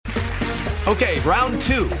Okay, round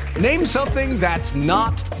two. Name something that's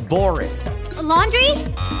not boring. A laundry?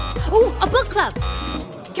 Ooh, a book club.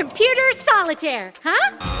 Computer solitaire,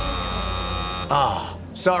 huh? Ah,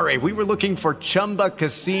 sorry, we were looking for Chumba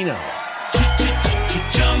Casino.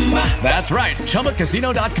 That's right,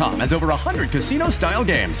 ChumbaCasino.com has over 100 casino-style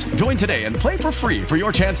games. Join today and play for free for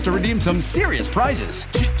your chance to redeem some serious prizes.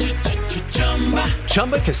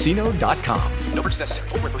 ChumbaCasino.com. No purchase necessary.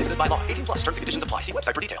 Void where prohibited by law. 18 plus terms and conditions apply. See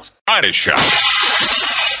website for details. Friday Shop.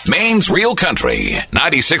 Maine's Real Country,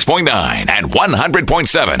 96.9 and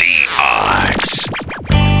 100.7 EOX.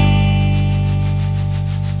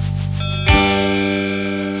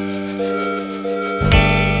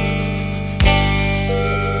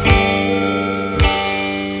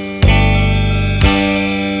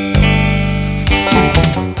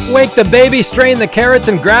 Wake the baby, strain the carrots,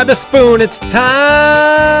 and grab a spoon. It's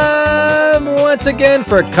time once again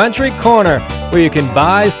for Country Corner, where you can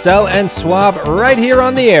buy, sell, and swap right here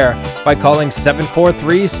on the air by calling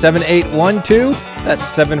 743-7812. That's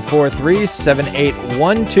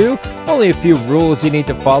 743-7812. Only a few rules you need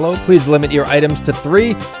to follow. Please limit your items to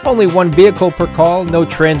 3. Only 1 vehicle per call. No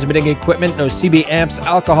transmitting equipment. No CB amps,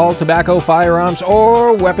 alcohol, tobacco, firearms,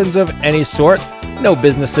 or weapons of any sort. No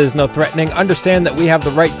businesses, no threatening. Understand that we have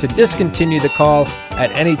the right to discontinue the call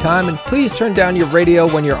at any time, and please turn down your radio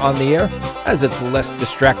when you're on the air, as it's less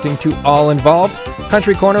distracting to all involved.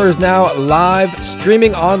 Country Corner is now live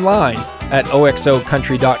streaming online at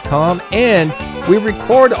oxocountry.com, and we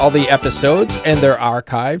record all the episodes, and they're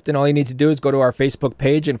archived, and all you need to do is go to our Facebook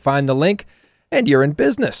page and find the link, and you're in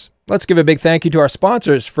business. Let's give a big thank you to our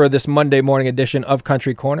sponsors for this Monday morning edition of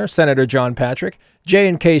Country Corner: Senator John Patrick,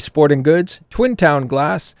 J&K Sporting Goods, Twin Town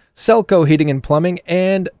Glass, Selco Heating and Plumbing,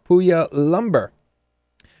 and Puya Lumber.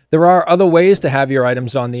 There are other ways to have your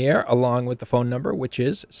items on the air, along with the phone number, which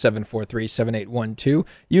is 743-7812.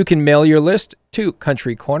 You can mail your list to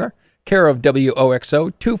Country Corner, care of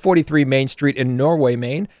WOXO, 243 Main Street in Norway,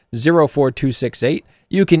 Maine, 04268.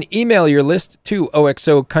 You can email your list to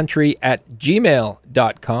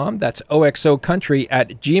oxocountry@gmail.com. That's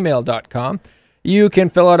oxocountry@gmail.com. You can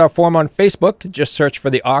fill out our form on Facebook. Just search for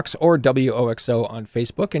the Ox or WOXO on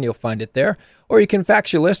Facebook, and you'll find it there. Or you can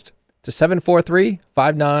fax your list to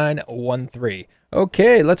 743-5913.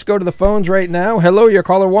 Okay, let's go to the phones right now. Hello, you're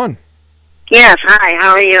caller 1. Yes, hi,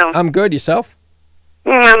 how are you? I'm good, yourself?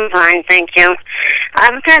 I'm fine, thank you.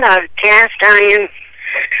 I've got a cast iron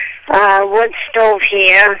wood stove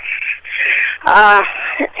here.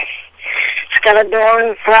 It's got a door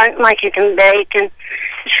in front like you can bake, and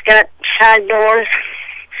it's got side doors.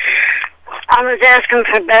 I was asking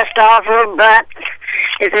for best offer, but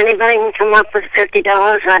if anybody can come up with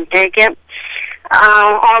 $50, I'd take it.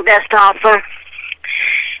 All best offer.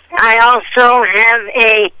 I also have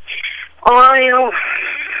a oil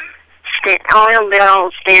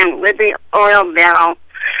barrel stand with the oil barrel,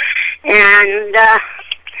 and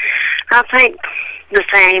I'll take the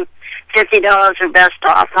same, $50 or best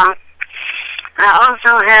offer. I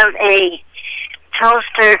also have a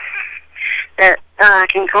toaster that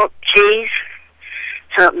can cook cheese,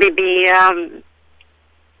 so it'd be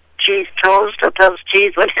cheese toast or toast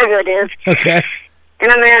cheese, whatever it is. Okay.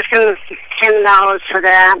 And I'm asking $10 for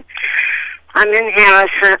that. I'm in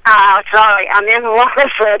Harrison. I'm in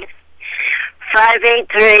Waterford.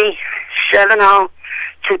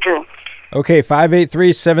 583-7022. Okay,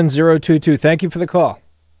 583-7022. Thank you for the call.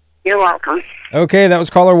 You're welcome. Okay, that was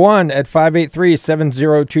caller 1 at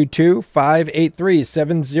 583-7022,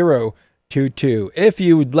 583-7022. If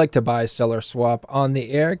you would like to buy, sell, or swap on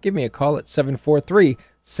the air, give me a call at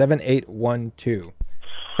 743-7812.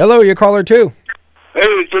 Hello, you're caller 2.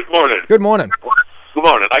 Hey, good morning. Good morning. Good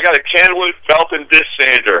morning. I got a Kenwood belt and disc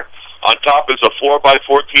sander. On top is a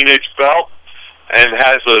 4x14-inch belt and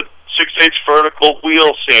has a 6-inch vertical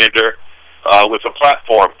wheel sander with a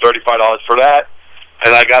platform, $35 for that.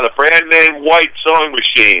 And I got a brand-name white sewing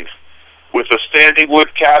machine with a standing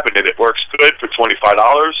wood cabinet. It works good for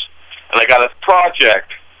 $25. And I got a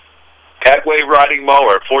Project Catway riding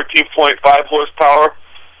mower, 14.5 horsepower.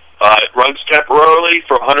 It runs temporarily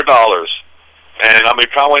for $100. And I'm in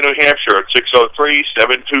Conway, New Hampshire at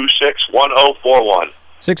 603-726-1041.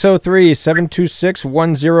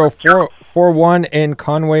 603-726-1041 in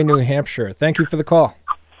Conway, New Hampshire. Thank you for the call.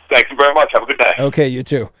 Thank you very much. Have a good day. Okay, you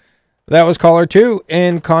too. That was caller 2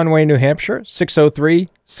 in Conway, New Hampshire,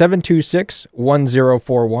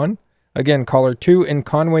 603-726-1041. Again, caller 2 in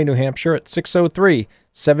Conway, New Hampshire at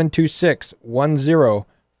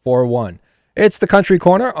 603-726-1041. It's the Country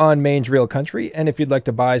Corner on Maine's Real Country, and if you'd like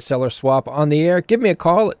to buy, sell, or swap on the air, give me a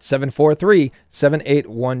call at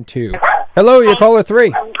 743-7812. Hello, you're caller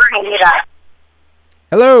 3.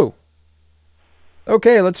 Hello.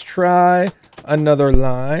 Okay, let's try another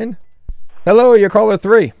line. Hello, you're caller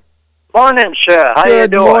 3. Morning, sir. How you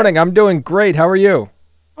Good doing? morning. I'm doing great. How are you?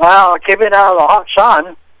 Well, keeping out of the hot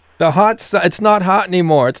sun. The it's not hot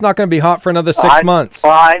anymore. It's not going to be hot for another 6 months.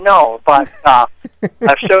 Well, I know, but I've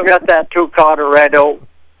still got that 2-quarter red oak.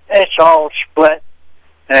 It's all split,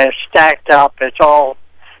 and it's stacked up. It's all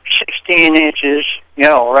 16 inches,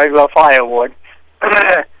 regular firewood.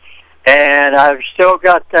 And I've still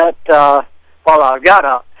got that, I've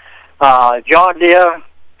got a John Deere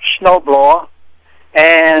snowblower,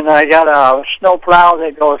 and I got a snow plow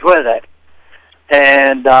that goes with it.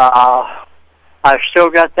 And I've still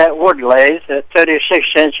got that wood lathe at 36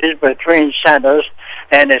 inches between centers,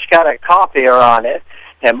 and it's got a copier on it.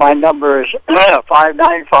 And my number is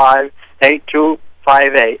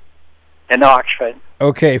 595-8258 in Oxford.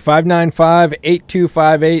 Okay,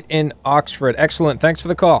 595-8258 in Oxford. Excellent. Thanks for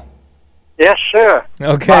the call. Yes, sir.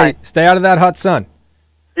 Okay, Bye. Stay out of that hot sun.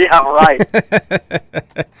 Yeah, right.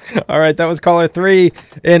 All right, that was caller 3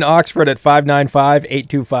 in Oxford at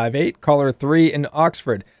 595-8258. Caller 3 in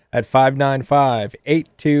Oxford at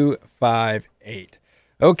 595-8258.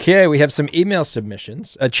 Okay, we have some email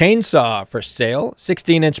submissions. A chainsaw for sale,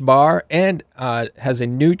 16-inch bar, and has a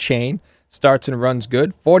new chain. Starts and runs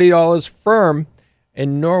good. $40 firm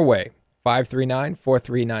in Norway.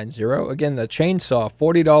 539-4390. Again, the chainsaw,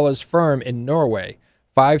 $40 firm in Norway.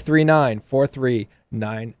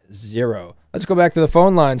 539-4390. Let's go back to the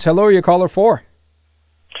phone lines. Hello, you're caller 4.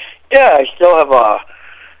 Yeah, I still have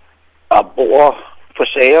a boar for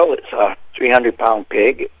sale. It's a 300-pound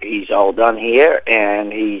pig. He's all done here,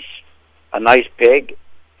 and he's a nice pig.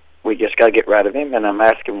 We just got to get rid of him, and I'm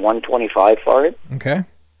asking $125 for it. Okay.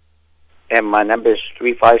 And my number is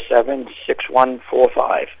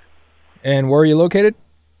 357-6145. And where are you located?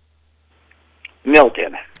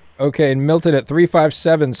 Milton. Okay, in Milton at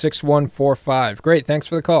 357-6145. Great, thanks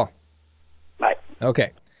for the call. Bye.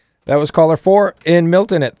 Okay. That was caller 4 in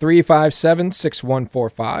Milton at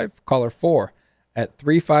 357-6145. Caller 4 at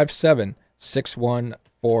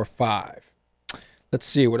 357-6145. Let's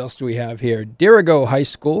see, what else do we have here? Dirigo High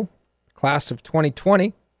School, class of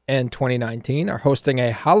 2020 and 2019, are hosting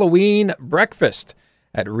a Halloween breakfast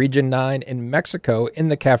at Region 9 in Mexico in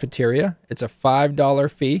the cafeteria. It's a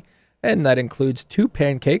 $5 fee, and that includes 2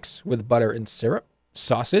 pancakes with butter and syrup,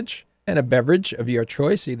 sausage, and a beverage of your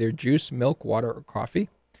choice, either juice, milk, water, or coffee.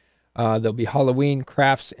 There'll be Halloween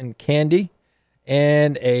crafts and candy,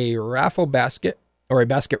 and a raffle basket, or a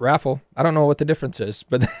basket raffle. I don't know what the difference is,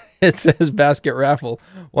 but it says basket raffle.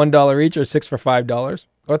 $1 each, or 6 for $5,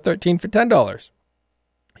 or 13 for $10.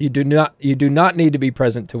 You do not need to be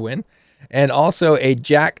present to win. And also a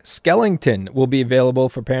Jack Skellington will be available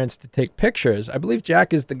for parents to take pictures. I believe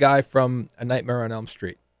Jack is the guy from A Nightmare on Elm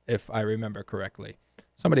Street, if I remember correctly.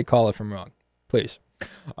 Somebody call if I'm wrong, please.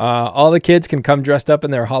 All the kids can come dressed up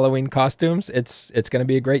in their Halloween costumes. It's going to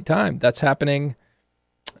be a great time. That's happening.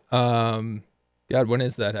 God, when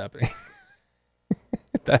is that happening?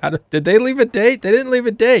 Did they leave a date? They didn't leave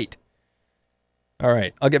a date. All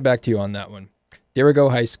right, I'll get back to you on that one.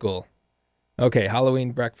 Dirigo High School. Okay,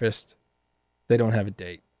 Halloween breakfast. They don't have a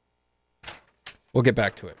date. We'll get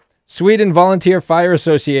back to it. Sweden Volunteer Fire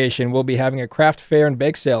Association will be having a craft fair and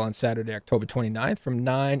bake sale on Saturday, October 29th from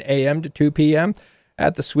 9 a.m. to 2 p.m.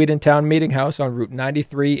 at the Swedentown Meeting House on Route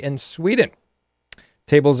 93 in Sweden.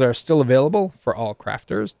 Tables are still available for all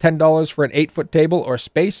crafters. $10 for an 8-foot table or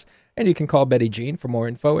space, and you can call Betty Jean for more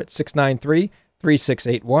info at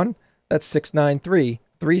 693-3681. That's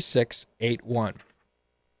 693-3681.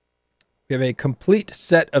 We have a complete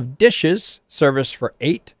set of dishes, service for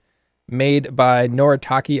 8, made by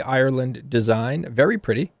Noritaki Ireland Design. Very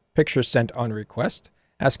pretty. Pictures sent on request.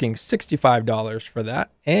 Asking $65 for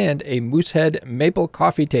that. And a Moosehead maple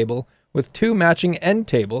coffee table with 2 matching end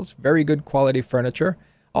tables. Very good quality furniture.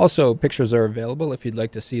 Also, pictures are available if you'd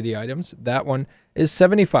like to see the items. That one is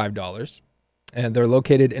 $75. And they're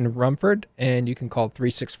located in Rumford. And you can call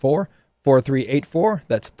 364-4384.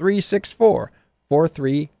 That's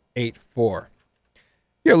 364-4384.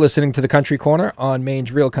 You're listening to the Country Corner on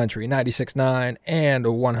Maine's Real Country 96.9 and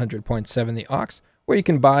 100.7 The Ox, where you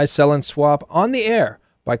can buy, sell, and swap on the air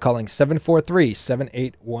by calling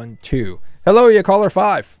 743-7812. Hello, you're caller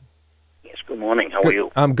 5. Yes, good morning. How are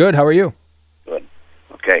you? I'm good. How are you? Good.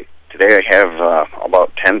 Okay. Today I have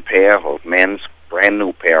about 10 pair of men's brand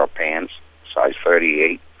new pair of pants, size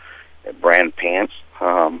 38, brand pants.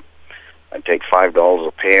 I'd take $5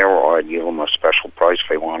 a pair, or I'd give them a special price if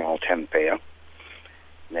they want all 10 pair.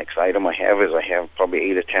 Next item I have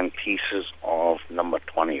probably 8 or 10 pieces of number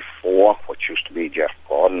 24, which used to be Jeff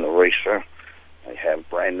Gordon, the racer. I have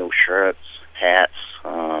brand new shirts, hats,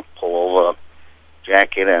 pullover,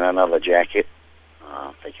 jacket and another jacket.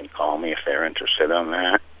 They can call me if they're interested in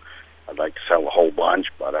that. I'd like to sell a whole bunch,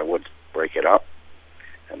 but I would break it up.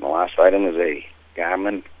 And the last item is a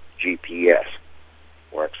Garmin GPS.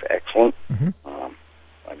 Works excellent.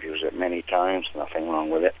 I've used it many times. Nothing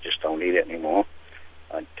wrong with it. Just don't need it anymore.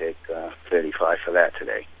 I'd take $35 for that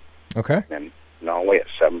today. Okay. And Norway at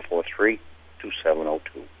 743-2702.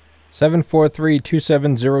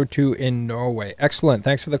 743-2702 in Norway. Excellent.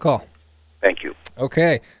 Thanks for the call. Thank you.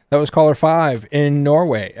 Okay. That was caller 5 in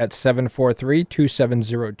Norway at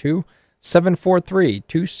 743-2702.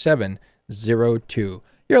 743-2702.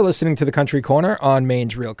 You're listening to the Country Corner on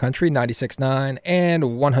Maine's Real Country, 96.9 and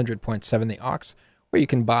 100.7 The Ox, where you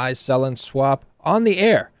can buy, sell, and swap on the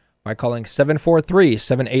air by calling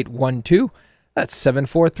 743-7812. That's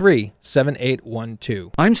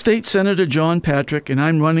 743-7812. I'm State Senator John Patrick, and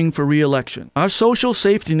I'm running for re-election. Our social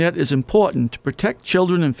safety net is important to protect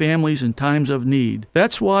children and families in times of need.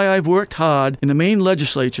 That's why I've worked hard in the Maine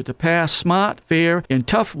legislature to pass smart, fair, and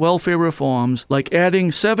tough welfare reforms, like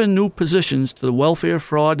adding 7 new positions to the Welfare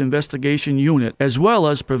Fraud Investigation Unit, as well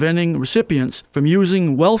as preventing recipients from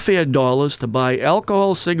using welfare dollars to buy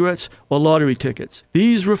alcohol, cigarettes, or lottery tickets.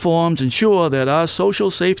 These reforms ensure that our social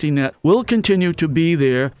safety net will continue to be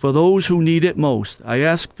there for those who need it most. I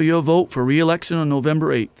ask for your vote for re-election on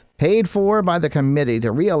November 8th. Paid for by the committee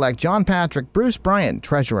to re-elect John Patrick. Bruce Bryant,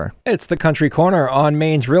 Treasurer. It's the Country Corner on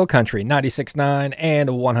Maine's Real Country, 96.9 and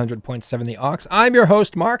 100.7 The Ox. I'm your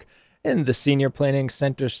host, Mark, in the Senior Planning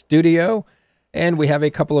Center studio, and we have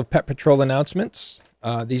a couple of Pet Patrol announcements.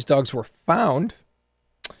 These dogs were found.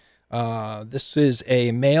 This is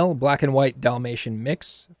a male black and white Dalmatian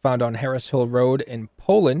mix found on Harris Hill Road in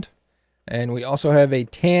Poland. And we also have a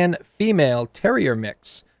tan female terrier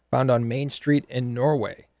mix found on Main Street in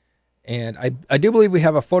Norway. And I do believe we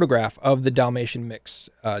have a photograph of the Dalmatian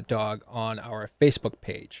mix dog on our Facebook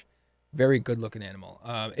page. Very good looking animal.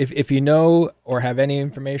 If you know or have any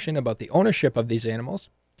information about the ownership of these animals,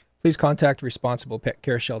 please contact Responsible Pet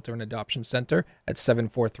Care Shelter and Adoption Center at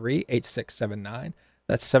 743-8679.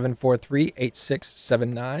 That's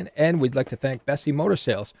 743-8679. And we'd like to thank Bessie Motor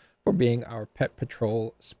Sales for being our Pet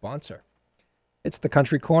Patrol sponsor. It's the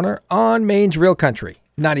Country Corner on Maine's Real Country,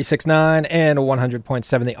 96.9 and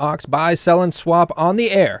 100.7 The Ox. Buy, sell, and swap on the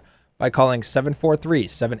air by calling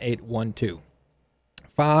 743-7812.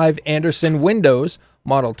 5 Anderson windows,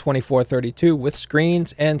 model 2432, with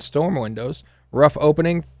screens and storm windows. Rough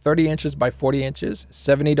opening, 30 inches by 40 inches,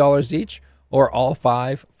 $70 each, or all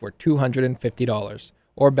 5 for $250.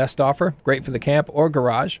 Or best offer, great for the camp or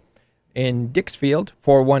garage, in Dixfield,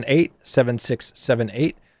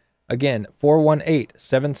 418-7678. Again,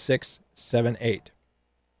 418-7678.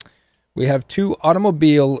 We have 2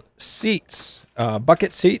 automobile seats,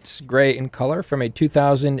 bucket seats, gray in color, from a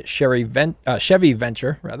 2000 Chevy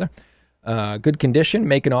Venture. Good condition,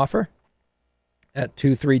 make an offer at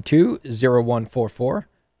 232-0144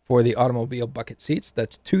 for the automobile bucket seats.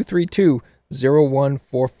 That's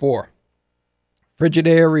 232-0144.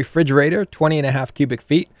 Frigidaire refrigerator, 20.5 cubic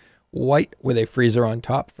feet, white with a freezer on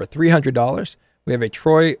top, for $300. We have a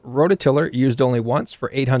Troy rototiller used only once for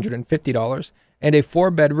 $850, and a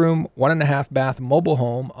 4-bedroom, 1.5 bath mobile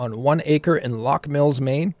home on 1 acre in Lock Mills,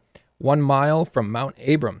 Maine, 1 mile from Mount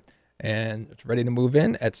Abram. And it's ready to move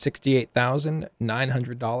in at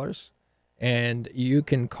 $68,900. And you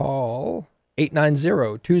can call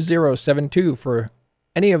 890-2072 for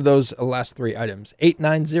any of those last 3 items.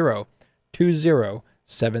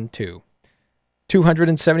 890-2072.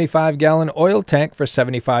 275-gallon oil tank for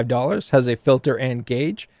 $75, has a filter and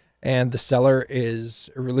gauge, and the seller is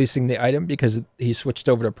releasing the item because he switched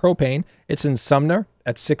over to propane. It's in Sumner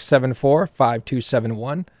at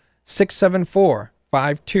 674-5271,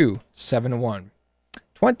 674-5271.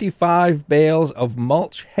 25 bales of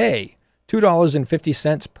mulch hay,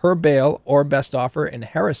 $2.50 per bale, or best offer in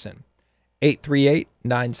Harrison,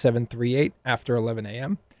 838-9738 after 11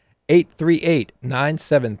 a.m.,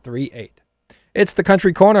 838-9738. It's the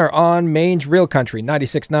Country Corner on Maine's Real Country,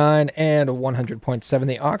 96.9 and 100.7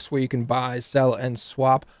 The Ox, where you can buy, sell, and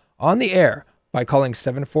swap on the air by calling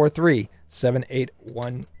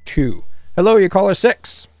 743-7812. Hello, you caller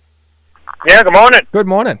 6. Yeah, good morning. Good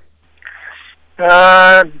morning.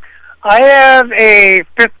 I have a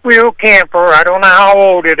fifth-wheel camper. I don't know how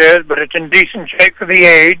old it is, but it's in decent shape for the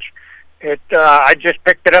age. I just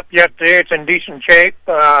picked it up yesterday. It's in decent shape.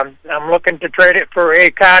 I'm looking to trade it for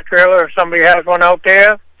a car trailer if somebody has one out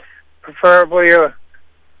there, preferably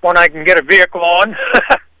one I can get a vehicle on.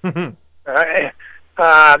 And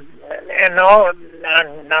I'll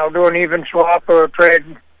do an even swap or a trade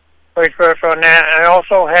vice versa on that. I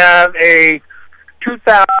also have a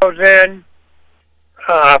 2000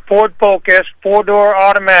 Ford Focus, 4-door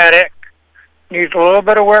automatic. Needs a little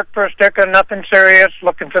bit of work for a sticker, nothing serious.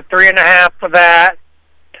 Looking for $3.5 for that.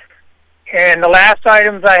 And the last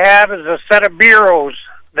items I have is a set of bureaus.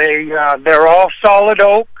 They're all solid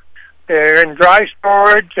oak. They're in dry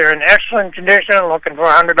storage. They're in excellent condition. I'm looking for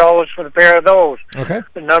 $100 for the pair of those. Okay.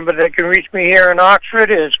 The number that can reach me here in Oxford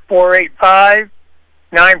is 485-9444.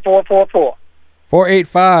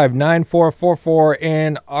 485-9444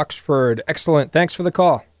 in Oxford. Excellent. Thanks for the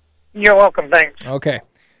call. You're welcome. Thanks. Okay.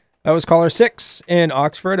 That was caller 6 in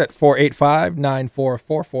Oxford at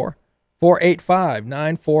 485-9444.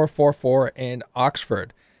 485-9444 in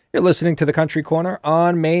Oxford. You're listening to the Country Corner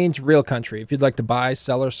on Maine's Real Country. If you'd like to buy,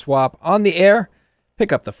 sell, or swap on the air,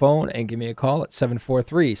 pick up the phone and give me a call at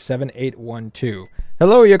 743-7812.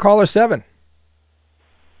 Hello, you're caller 7.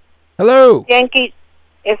 Hello. Yankee,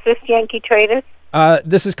 is this Yankee Traders?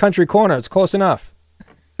 This is Country Corner. It's close enough.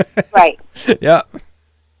 Right. Yeah.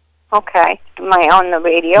 Okay. Am I on the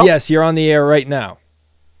radio? Yes, you're on the air right now.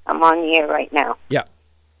 I'm on the air right now. Yeah.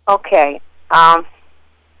 Okay.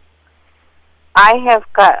 I have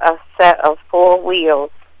got a set of 4 wheels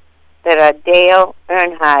that are Dale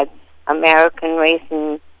Earnhardt American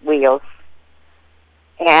Racing wheels,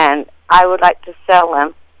 and I would like to sell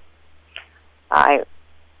them. I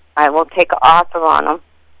will take an offer on them.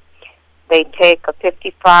 They take a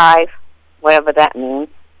 55, whatever that means,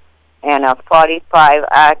 and a 45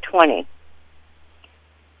 R20.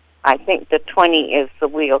 I think the 20 is the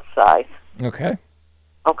wheel size. Okay.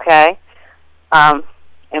 Okay.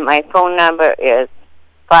 And my phone number is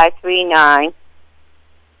 539-7514.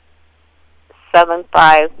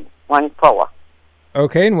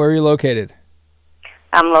 Okay, and where are you located?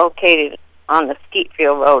 I'm located on the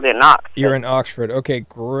Skeetfield Road in Oxford. You're in Oxford. Okay,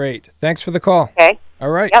 great. Thanks for the call. Okay.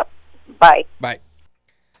 All right. Yep. Bye. Bye.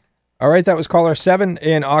 All right, that was caller 7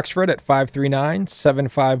 in Oxford at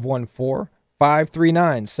 539-7514.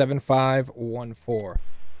 539-7514.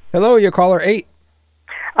 Hello, you're caller 8.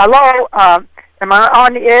 Hello, am I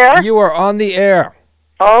on the air? You are on the air.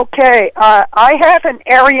 Okay, I have an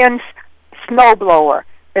Ariens snowblower.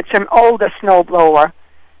 It's an older snowblower.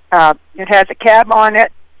 It has a cab on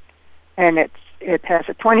it, and it has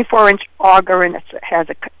a 24-inch auger, and it has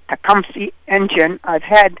a Tecumseh engine. I've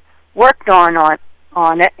had work done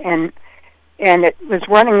on it, and it was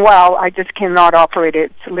running well. I just cannot operate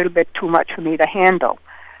it. It's a little bit too much for me to handle.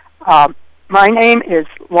 My name is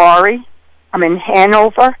Laurie. I'm in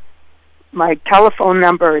Hanover. My telephone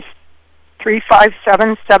number is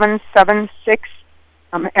 357-776.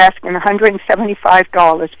 I'm asking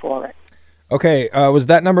 $175 for it. Okay, was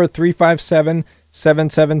that number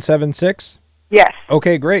 357-7776? Yes.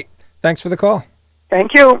 Okay, great. Thanks for the call.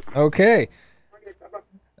 Thank you. Okay.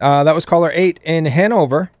 That was caller 8 in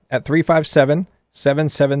Hanover at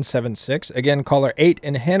 357-7776. Again, caller 8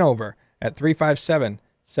 in Hanover at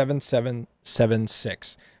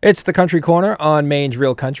 357-7776. It's the Country Corner on Maine's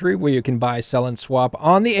Real Country, where you can buy, sell, and swap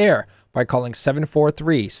on the air by calling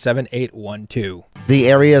 743-7812. The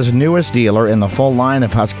area's newest dealer in the full line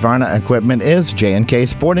of Husqvarna equipment is J&K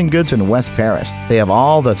Sporting Goods in West Paris. They have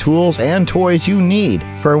all the tools and toys you need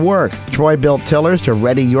for work. Troy-built tillers to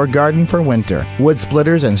ready your garden for winter. Wood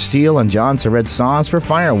splitters and steel and John Surratt saws for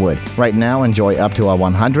firewood. Right now, enjoy up to a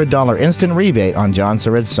 $100 instant rebate on John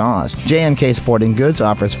Surratt saws. J&K Sporting Goods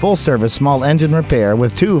offers full-service small engine repair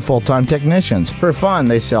with 2 full-time technicians. For fun,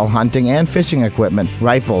 they sell hunting and fishing equipment,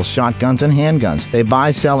 rifles, shotguns, and handguns. They buy,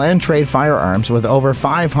 sell, and trade firearms with over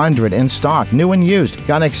 500 in stock, new and used,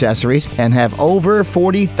 gun accessories, and have over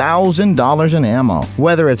 $40,000 in ammo.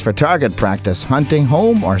 Whether it's for target practice, hunting,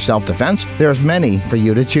 home, or self-defense, there's many for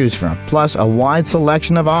you to choose from. Plus, a wide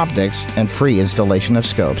selection of optics and free installation of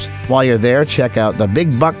scopes. While you're there, check out the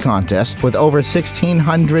Big Buck Contest with over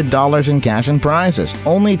 $1,600 in cash and prizes.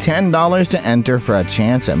 Only $10 to enter for a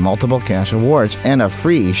chance at multiple cash awards and a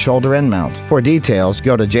free shoulder end mount. For details,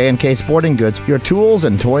 go to J&K Sporting Goods, your tools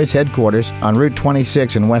and toys headquarters on Route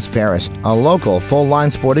 26 in West Paris. A local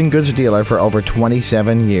full-line sporting goods dealer for over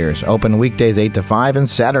 27 years. Open weekdays 8 to 5 and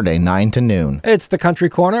Saturday 9 to noon. It's the Country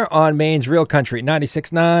Corner on Maine's Real Country,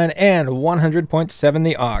 96.9 and 100.7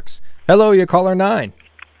 The Ox. Hello, you caller 9.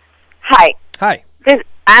 Hi. Hi.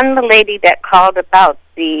 I'm the lady that called about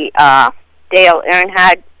the Dale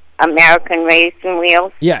Earnhardt American Racing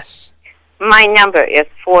wheels. Yes. My number is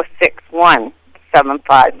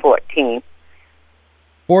 461-7514.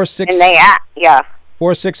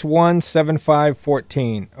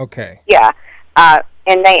 461-7514. Okay. Yeah.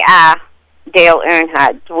 And they are Dale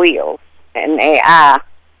Earnhardt's wheels. And they are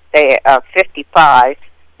 55,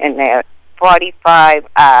 and they're 45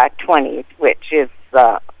 20s, which is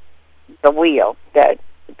the wheel that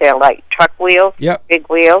They're like truck wheels, Yep. big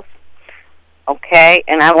wheels. Okay,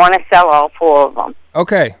 and I want to sell all 4 of them.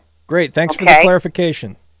 Okay, great. Thanks for the Okay.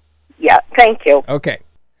 clarification. Yeah, thank you. Okay.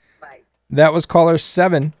 That was caller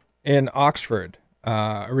 7 in Oxford,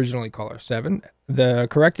 originally caller 7. The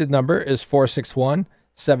corrected number is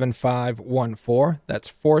 461-7514. That's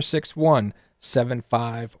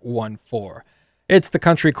 461-7514. It's the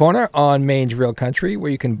Country Corner on Maine's Real Country,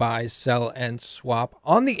 where you can buy, sell, and swap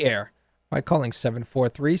on the air by calling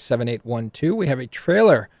 743-7812. We have a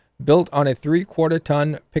trailer built on a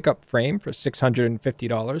 3/4-ton pickup frame for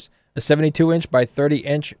 $650, a 72-inch by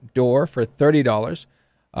 30-inch door for $30,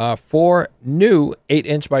 4 new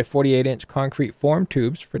 8-inch by 48-inch concrete form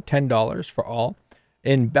tubes for $10 for all,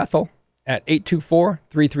 in Bethel at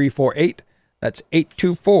 824-3348. That's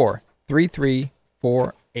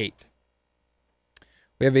 824-3348.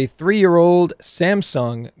 We have a 3-year-old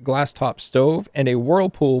Samsung glass top stove and a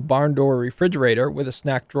Whirlpool barn door refrigerator with a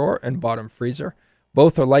snack drawer and bottom freezer.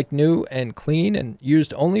 Both are like new and clean and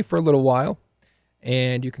used only for a little while.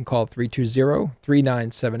 And you can call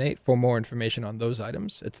 320-3978 for more information on those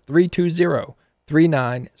items. It's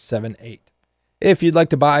 320-3978. If you'd like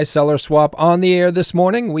to buy, sell, or swap on the air this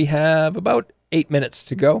morning, we have about 8 minutes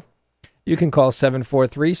to go. You can call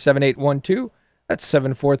 743-7812. That's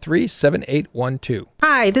 743-7812.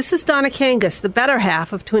 Hi, this is Donna Kangas, the better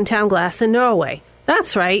half of Twin Town Glass in Norway.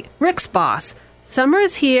 That's right, Rick's boss. Summer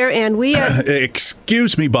is here, and we are...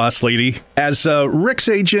 Excuse me, boss lady. As Rick's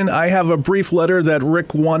agent, I have a brief letter that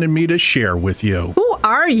Rick wanted me to share with you. Who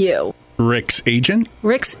are you? Rick's agent?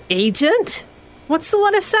 Rick's agent? What's the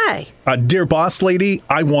letter say? Dear boss lady,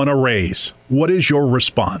 I want a raise. What is your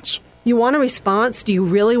response? You want a response? Do you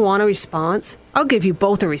really want a response? I'll give you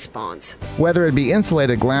both a response. Whether it be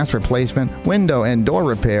insulated glass replacement, window and door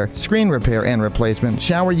repair, screen repair and replacement,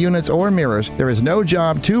 shower units or mirrors, there is no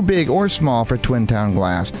job too big or small for Twin Town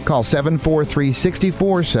Glass. Call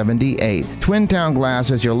 743-6478. Twin Town Glass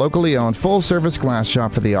is your locally owned full-service glass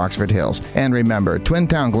shop for the Oxford Hills. And remember, Twin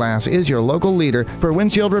Town Glass is your local leader for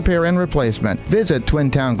windshield repair and replacement. Visit Twin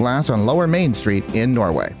Town Glass on Lower Main Street in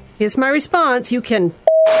Norway. Here's my response. You can...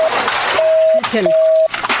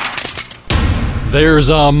 There's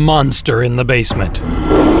a monster in the basement.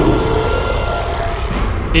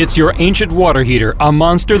 It's your ancient water heater, a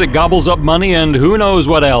monster that gobbles up money and who knows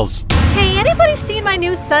what else. Hey, anybody seen my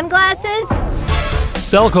new sunglasses?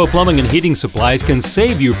 Selco Plumbing and Heating Supplies can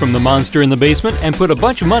save you from the monster in the basement and put a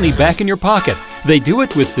bunch of money back in your pocket. They do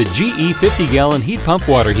it with the GE 50-gallon heat pump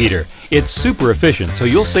water heater. It's super efficient, so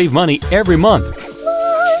you'll save money every month.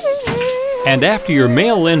 And after your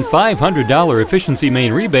mail-in $500 efficiency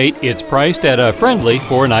main rebate, it's priced at a friendly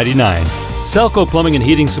 $4.99. Selco Plumbing and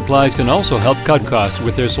Heating Supplies can also help cut costs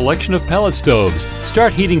with their selection of pellet stoves.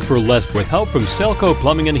 Start heating for less with help from Selco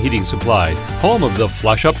Plumbing and Heating Supplies, home of the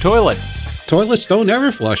flush-up toilet. Toilets don't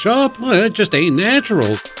ever flush up. Well, it just ain't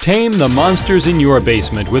natural. Tame the monsters in your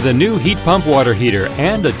basement with a new heat pump water heater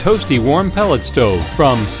and a toasty warm pellet stove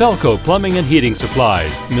from Selco Plumbing and Heating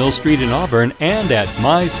Supplies, Mill Street in Auburn, and at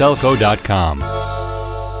myselco.com.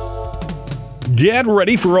 Get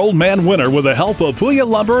ready for Old Man Winter with the help of Puya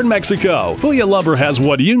Lumber in Mexico. Puya Lumber has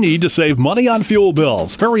what you need to save money on fuel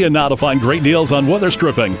bills. Hurry in now to find great deals on weather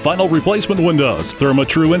stripping, final replacement windows,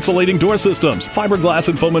 Therma-Tru insulating door systems, fiberglass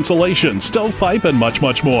and foam insulation, stovepipe, and much,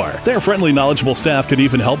 much more. Their friendly, knowledgeable staff can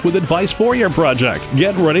even help with advice for your project.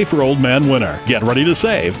 Get ready for Old Man Winter. Get ready to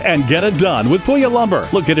save and get it done with Puya Lumber.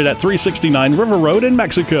 Located at 369 River Road in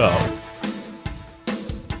Mexico.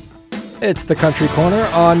 It's the Country Corner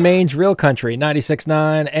on Maine's Real Country,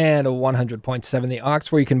 96.9 and 100.7 The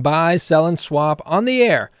Ox, where you can buy, sell, and swap on the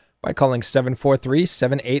air by calling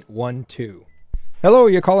 743-7812. Hello,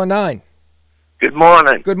 you're caller 9. Good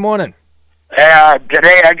morning. Good morning.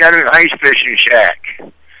 Today I got an ice fishing shack.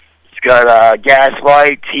 It's got gas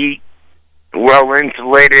lights, heat, well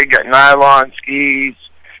insulated, got nylon skis.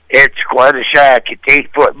 It's quite a shack. It's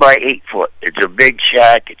 8 foot by 8 foot. It's a big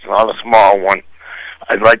shack. It's not a small one.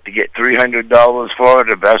 I'd like to get $300 for it,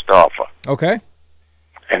 the best offer. Okay.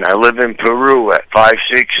 And I live in Peru at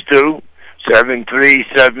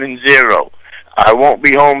 562-7370. I won't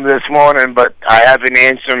be home this morning, but I have an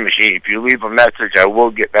answering machine. If you leave a message, I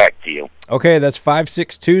will get back to you. Okay, that's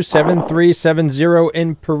 562-7370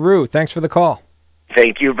 in Peru. Thanks for the call.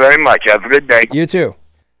 Thank you very much. Have a good day. You too.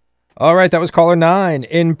 All right, that was caller 9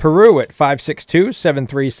 in Peru at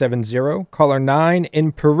 562-7370. Caller 9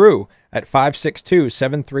 in Peru at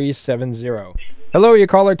 562-7370. Hello, you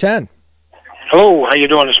caller 10. Hello, how you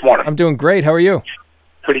doing this morning? I'm doing great. How are you?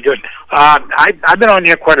 Pretty good. I've been on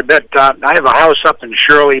here quite a bit. I have a house up in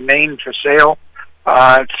Shirley, Maine for sale.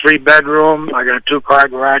 It's 3-bedroom. I got a 2-car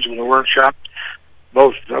garage with a workshop.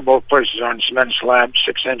 Both places are on cement slabs,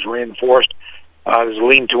 6-inch reinforced. There's a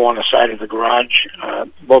lean-to on the side of the garage.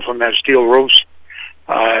 Both of them have steel roofs.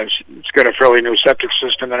 It's got a fairly new septic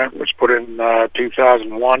system in it. It was put in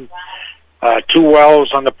 2001. 2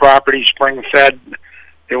 wells on the property, spring-fed.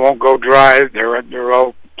 They won't go dry. They're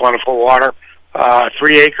all plentiful water.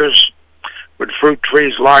 3 acres with fruit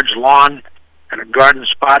trees, large lawn, and a garden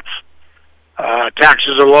spots.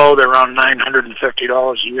 Taxes are low. They're around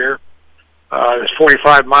 $950 a year. There's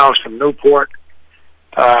 45 miles from Newport,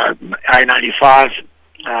 I-95.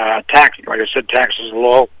 Like I said, taxes are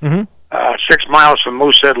low. 6 miles from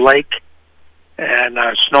Moosehead Lake, and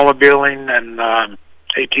snowmobiling and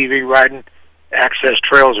ATV riding. Access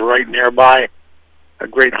trails are right nearby. A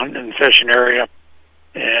great hunting and fishing area.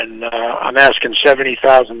 And I'm asking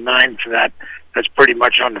 $70,900 for that. That's pretty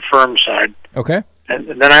much on the firm side. Okay. And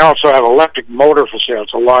then I also have electric motor for sale.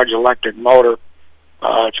 It's a large electric motor.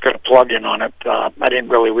 It's got a plug-in on it. I didn't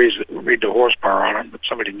really read the horsepower on it, but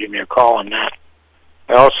somebody can give me a call on that.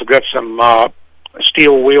 I also got some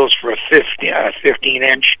steel wheels for a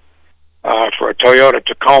 15-inch for a Toyota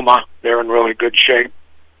Tacoma. They're in really good shape.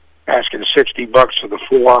 Asking $60 for the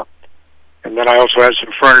 4. And then I also have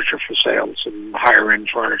some furniture for sale, some higher-end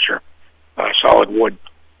furniture, solid wood.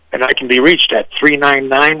 And I can be reached at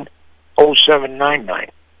 399-0799.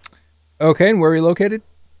 Okay, and where are you located?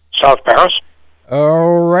 South Paris.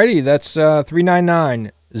 Alrighty, that's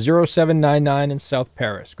 399-0799 in South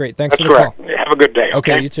Paris. Great, thanks for the correct. call. Have a good day.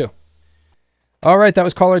 Okay, you too. All right, that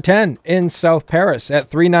was caller 10 in South Paris at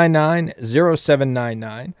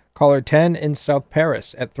 399-0799. Caller 10 in South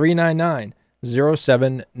Paris at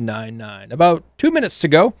 399-0799. About 2 minutes to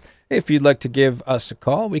go. If you'd like to give us a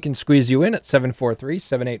call, we can squeeze you in at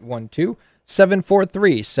 743-7812,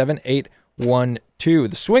 743-7812.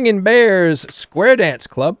 The Swingin' Bears Square Dance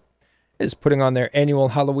Club is putting on their annual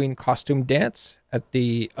Halloween costume dance at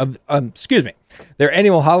their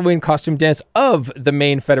annual Halloween costume dance of the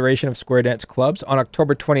Maine Federation of Square Dance Clubs on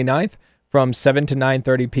October 29th from 7 to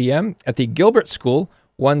 9:30 p.m. at the Gilbert School,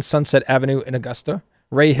 1 Sunset Avenue in Augusta.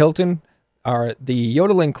 Ray Hilton, the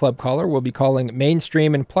Yodeling Club caller, will be calling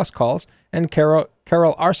Mainstream and Plus calls, and Carol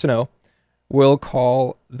Arsenault will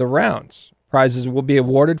call the rounds. Prizes will be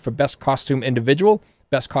awarded for Best Costume Individual,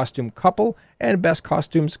 Best Costume Couple, and Best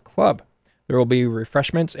Costumes Club. There will be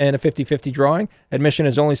refreshments and a 50-50 drawing. Admission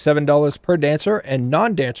is only $7 per dancer, and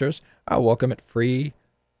non-dancers are welcome at free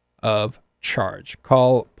of charge.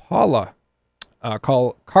 Call Carla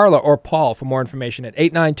or Paul for more information at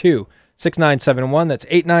 892-6971. That's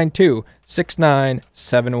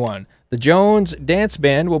 892-6971. The Jones Dance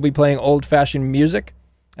Band will be playing old-fashioned music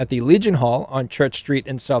at the Legion Hall on Church Street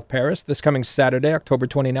in South Paris this coming Saturday, October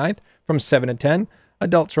 29th from 7 to 10.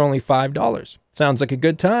 Adults are only $5. Sounds like a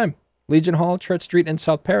good time. Legion Hall, Church Street in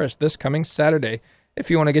South Paris this coming Saturday if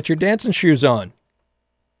you want to get your dancing shoes on.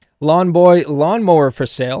 Lawn Boy Lawnmower for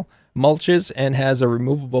sale. Mulches and has a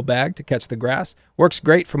removable bag to catch the grass. Works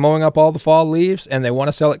great for mowing up all the fall leaves, and they want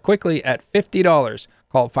to sell it quickly at $50.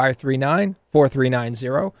 Call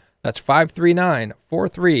 539-4390. That's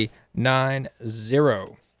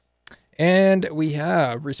 539-4390. And we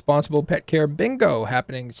have Responsible Pet Care Bingo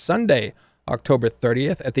happening Sunday, October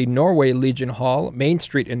 30th at the Norway Legion Hall, Main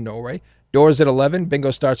Street in Norway. Doors at 11.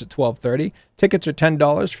 Bingo starts at 12:30. Tickets are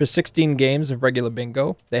 $10 for 16 games of regular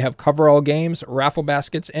bingo. They have coverall games, raffle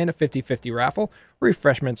baskets, and a 50-50 raffle.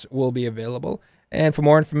 Refreshments will be available. And for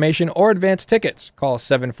more information or advance tickets, call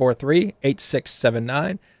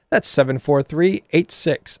 743-8679. That's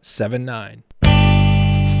 743-8679.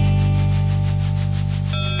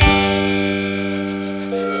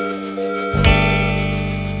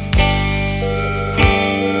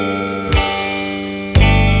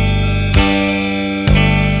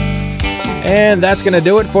 And that's going to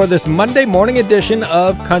do it for this Monday morning edition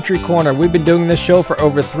of Country Corner. We've been doing this show for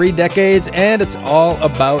over 3 decades, and it's all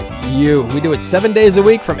about you. We do it 7 days a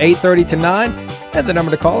week from 8:30 to 9. And the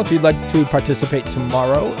number to call if you'd like to participate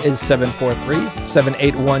tomorrow is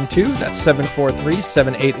 743-7812. That's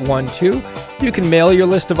 743-7812. You can mail your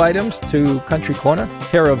list of items to Country Corner,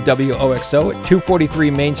 care of WOXO at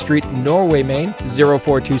 243 Main Street, Norway, Maine,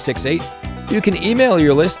 04268. You can email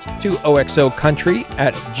your list to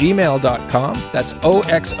oxocountry@gmail.com. That's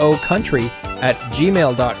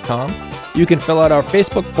oxocountry@gmail.com. You can fill out our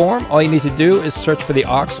Facebook form. All you need to do is search for the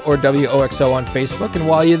Ox or WOXO on Facebook, and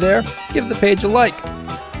while you're there, give the page a like.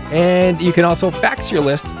 And you can also fax your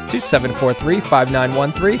list to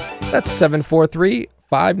 743-5913. That's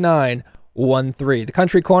 743-5913. The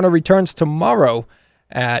Country Corner returns tomorrow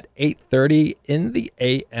at 8:30 in the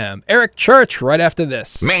a.m. Eric Church right after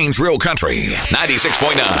this. Maine's Real Country,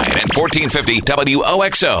 96.9 and 1450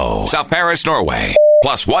 WOXO, South Paris, Norway.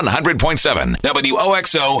 Plus 100.7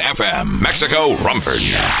 WOXO FM, Mexico, Rumford.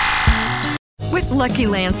 With Lucky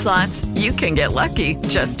Land Slots, you can get lucky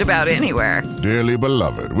just about anywhere. Dearly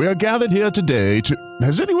beloved, we are gathered here today to...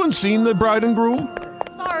 Has anyone seen the bride and groom?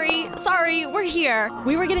 Sorry, we're here.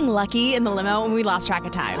 We were getting lucky in the limo and we lost track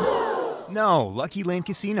of time. No, Lucky Land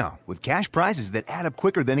Casino, with cash prizes that add up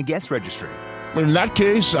quicker than a guest registry. In that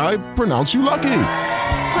case, I pronounce you lucky.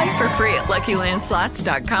 Play for free at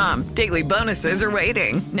LuckyLandSlots.com. Daily bonuses are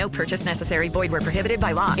waiting. No purchase necessary. Void where prohibited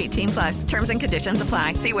by law. 18+. Terms and conditions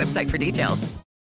apply. See website for details.